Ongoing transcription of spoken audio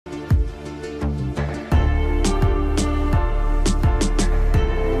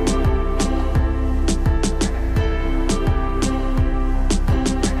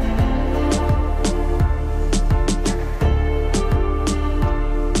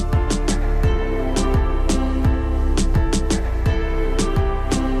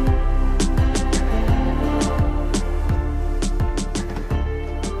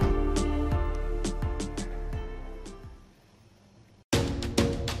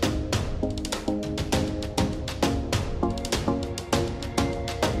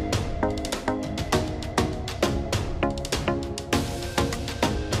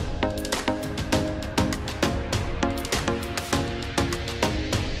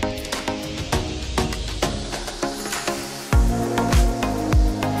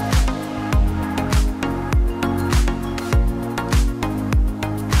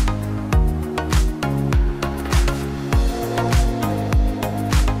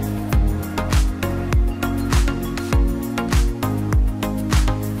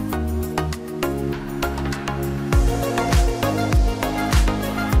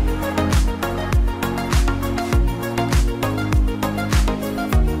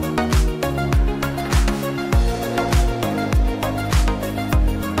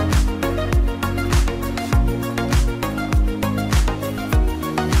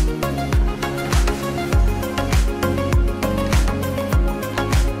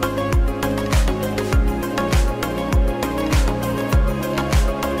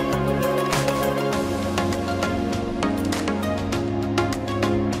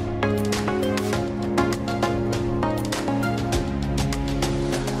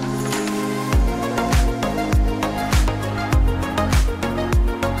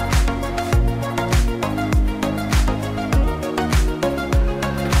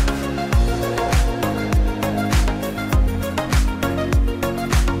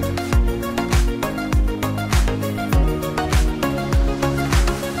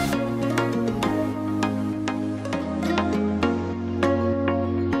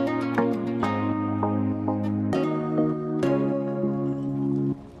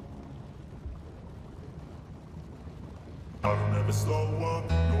never slow up,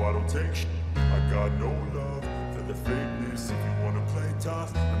 no I don't take shit. I got no love for the fakeness. If you wanna play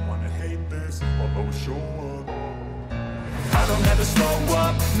tough and wanna hate this, I'll always show up. I don't ever slow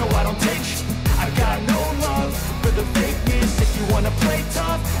up, no I don't take shit. I got no love for the fakeness. If you wanna play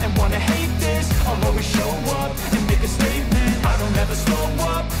tough and wanna hate this, I'll always show up and make a statement. I don't ever slow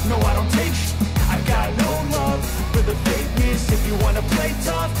up, no I don't take shit. I got no love for the fakeness. If you wanna play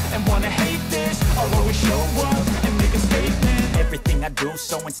tough and wanna hate this, I'll always show up and make a statement. Everything I do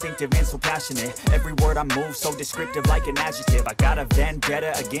so instinctive and so passionate. Every word I move so descriptive like an adjective. I got a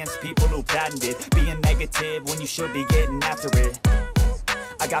vendetta against people who patented being negative when you should be getting after it.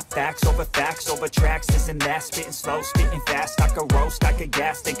 I got facts over tracks, this and that. Spitting slow, spitting fast. I could roast, I could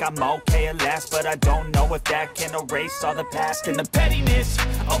gas. Think I'm okay at last, but I don't know if that can erase all the past. And the pettiness,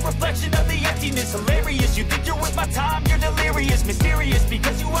 a reflection of the emptiness. Hilarious, you think you're worth my time, you're delirious. Mysterious,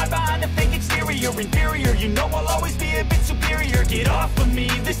 because you hide behind a fake exterior. Inferior, you know I'll always be a bit superior. Get off of me,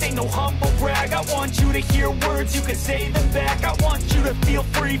 this ain't no humble brag. I want you to hear words, you can say them back. I want you to feel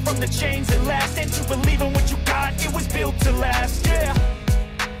free from the chains that last, and to believe in what you got, it was built to last, yeah.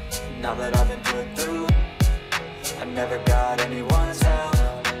 Now that I've been put through, I never got anyone's help.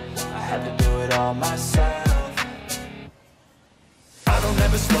 I had to do it all myself. I don't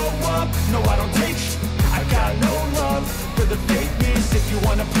ever slow up, no I don't take shit. I got no love for the fakeness. If you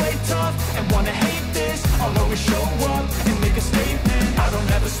wanna play tough and wanna hate this, I'll always show up and make a statement. I don't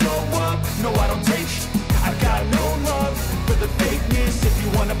ever slow up, no I don't take shit. I got no love for the fakeness. If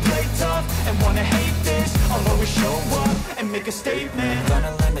you wanna play tough and wanna hate this, I'll always show up and make a statement.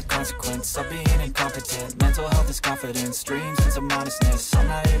 Gonna learn the consequence of being incompetent. Mental health is confidence, dreams and some honestness. I'm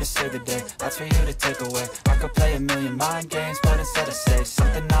not here to save the day, that's for you to take away. I could play a million mind games, but instead I say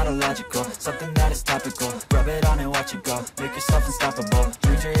something not illogical, something that is topical. Rub it on and watch it go, make yourself unstoppable.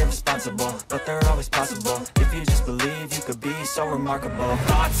 Dreams are irresponsible, but they're always possible. If you just believe, you could be so remarkable.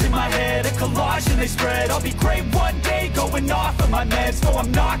 Thoughts in my head, a collage and they spread. I'll be great one day, going off of my meds. No,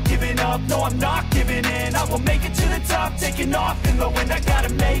 I'm not giving up, no, I'm not giving in. I will make it to the top, taking off in the wind. I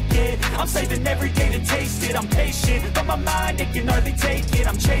gotta make it, I'm saving every day to taste it. I'm patient, but my mind, it can hardly take it.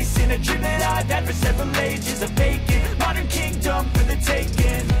 I'm chasing a dream that I've had for several ages. A vacant, modern kingdom for the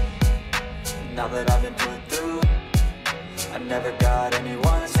taking. Now that I've been put through, I never got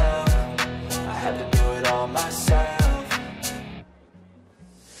anyone's help. I had to do it all myself.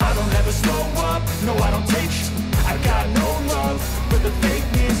 I don't ever slow up, no I don't take shit. I got no love for the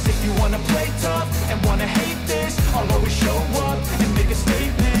fakeness. If you wanna play tough and wanna hate this, I'll always show up and make a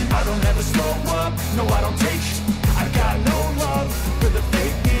statement. I don't ever slow up, no I don't take shit. I got no love for the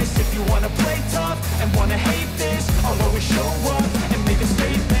fakeness. If you wanna play tough and wanna hate this, I'll always show up and make a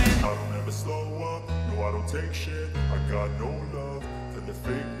statement. I don't ever slow up, no I don't take shit. I got no love for the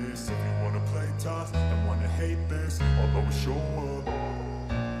fakeness. If you wanna play tough and wanna hate this, I'll always show up.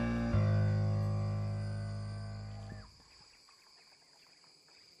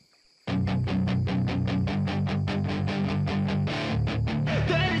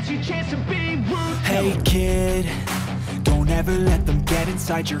 Hey kid, don't ever let them get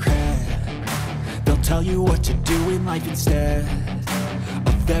inside your head. They'll tell you what to do in life instead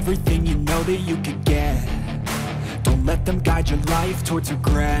of everything you know that you could get. Don't let them guide your life towards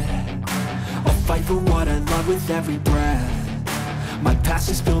regret. I'll fight for what I love with every breath. My past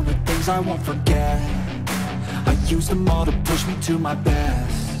is filled with things I won't forget. I use them all to push me to my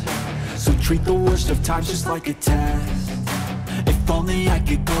best. So treat the worst of times just like a test. If only I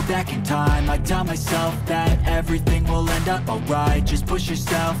could go back in time, I'd tell myself that everything will end up alright. Just push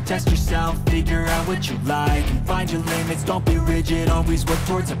yourself, test yourself, figure out what you like, and find your limits, don't be rigid, always work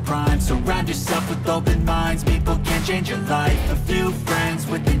towards a prime. Surround yourself with open minds, people can change your life. A few friends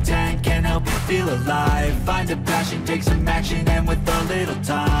with intent can help you feel alive. Find a passion, take some action, and with a little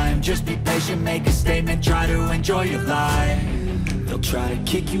time, just be patient, make a statement, try to enjoy your life. They'll try to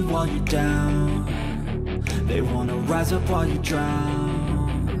kick you while you're down. They wanna rise up while you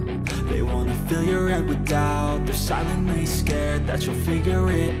drown. They wanna fill your head with doubt. They're silently scared that you'll figure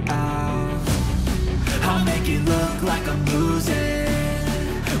it out. I'll make it look like I'm losing,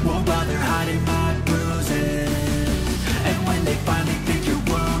 won't bother hiding my bruises. And when they finally think you're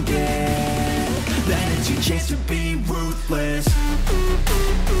wounded, then it's your chance to be ruthless.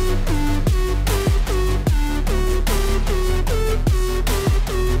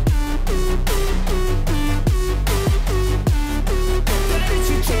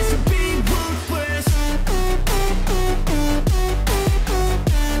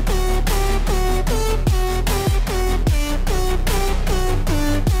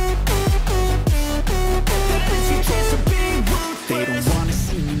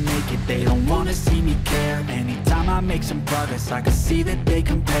 I make some progress, I can see that they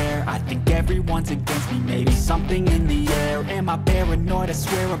compare. I think everyone's against me, maybe something in the air. Am I paranoid? I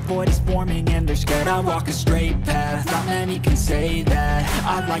swear a void is forming and they're scared. I walk a straight path, not many can say that.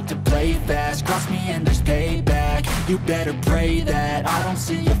 I like to play fast, cross me and there's payback. You better pray that I don't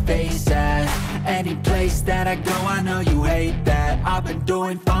see your face at any place that I go. I know you hate that. I've been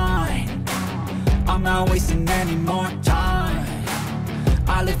doing fine, I'm not wasting any more time.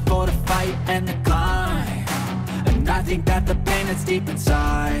 I live for the fight and the climb, and I think that the pain that's deep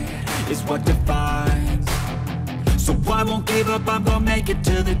inside is what defines. So I won't give up, I'm gonna make it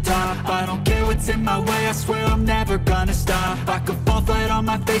to the top. I don't care what's in my way, I swear I'm never gonna stop. I could fall flat on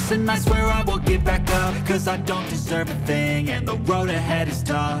my face and I swear I will get back up, cause I don't deserve a thing and the road ahead is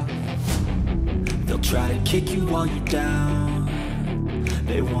tough. They'll try to kick you while you're down,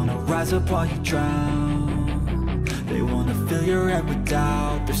 they wanna rise up while you drown. They wanna fill your head with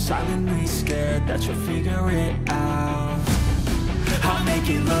doubt, they're silently scared that you'll figure it out. I'll make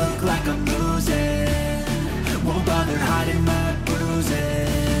it look like I'm losing, won't bother hiding my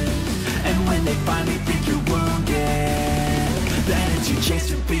bruises. And when they finally think you're wounded, then it's your chance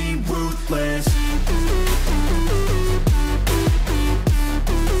to be ruthless.